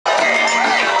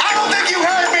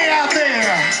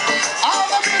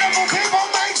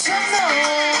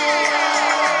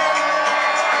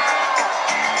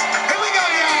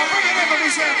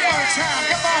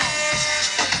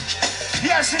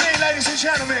ladies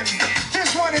and gentlemen,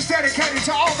 this one is dedicated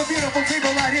to all the beautiful people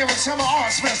right here at Summer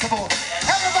Arts Festival.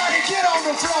 Everybody get on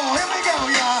the floor. Here we go,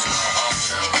 y'all.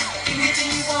 Anything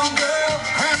you want, girl.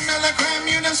 Crème de la crème,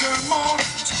 you deserve more.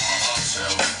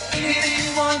 Anything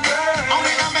you want, girl.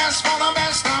 Only the best for the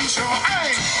best, I'm sure.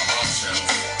 Hey.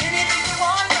 Anything you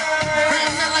want, girl.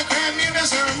 Crème de la crème, you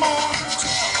deserve more.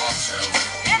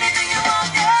 Anything you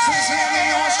want, girl. Sincerely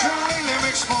yours truly,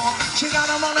 lyrics for. She got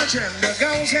them on agenda,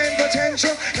 girls and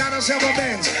potential. Got herself a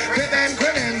Benz, with and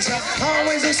credenza.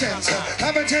 Always a center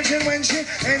of attention when she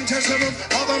enters the room.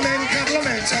 Other men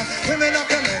compliment her, women are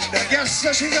commended. Yes,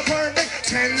 so she's a perfect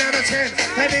 10 out of 10.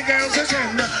 Baby girl's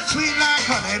agenda, sweet like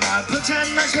honey, not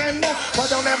pretend like splendor. But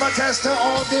don't ever test her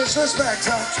or disrespect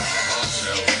her.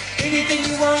 Anything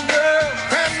you want, girl.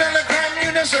 Crème de la crème,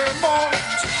 you deserve more.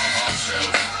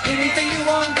 Anything you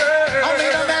want, girl. Only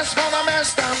the best for the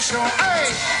best, I'm sure. Hey.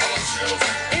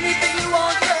 Anything you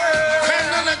want, girl. Crème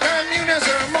de la crème, you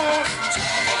deserve more.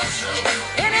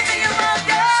 Anything you want,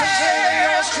 girl. Sincerely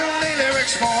yours truly,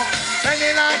 lyrics for.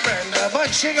 Lady like Brenda, but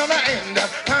she gonna end up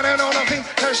running on her feet,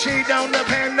 cause she don't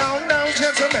depend on no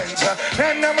gentlemen.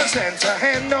 And never sent her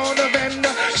hand on the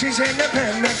vendor. She's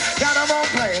independent, got them on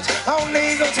plans, on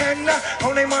legal tender.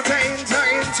 Only want to enter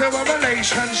into a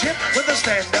relationship with a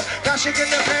standard. Cause she can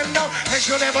depend on, and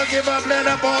she'll never give up, let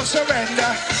up or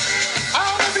surrender.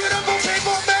 All the beautiful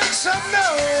people make some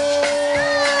noise.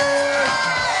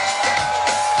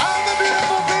 All the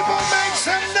beautiful people make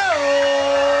some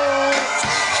noise.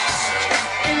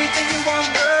 Anything you want,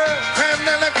 girl. Crème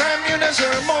de la crème, you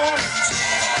deserve more.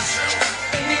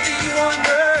 Anything you want,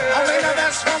 girl. Only the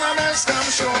best for the best, I'm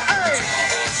sure. Hey.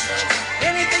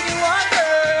 Anything you want,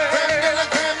 girl. Crème de la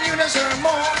crème, you deserve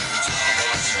more.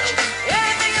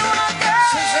 Anything you want, girl.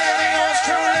 Sincerely yours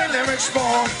truly, lyrics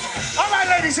for. All right,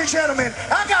 ladies and gentlemen,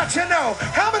 I got to know,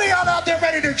 how many of y'all out there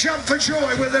ready to jump for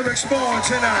joy with lyrics born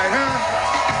tonight,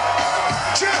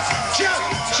 huh? Jump, jump,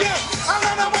 jump. I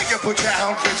love the way you put your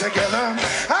outfit together.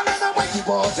 I love the way you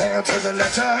walk down to the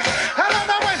letter. I love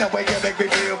the way you make me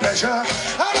feel pleasure.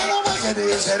 I love the way it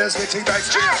is that it's getting back.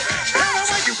 Jump. I love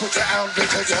the way you put your outfit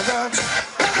together.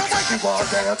 I love the way you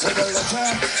walk down to the letter.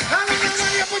 I love the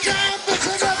way you put your outfit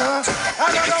together.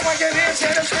 I love the way it is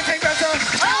that it's getting better.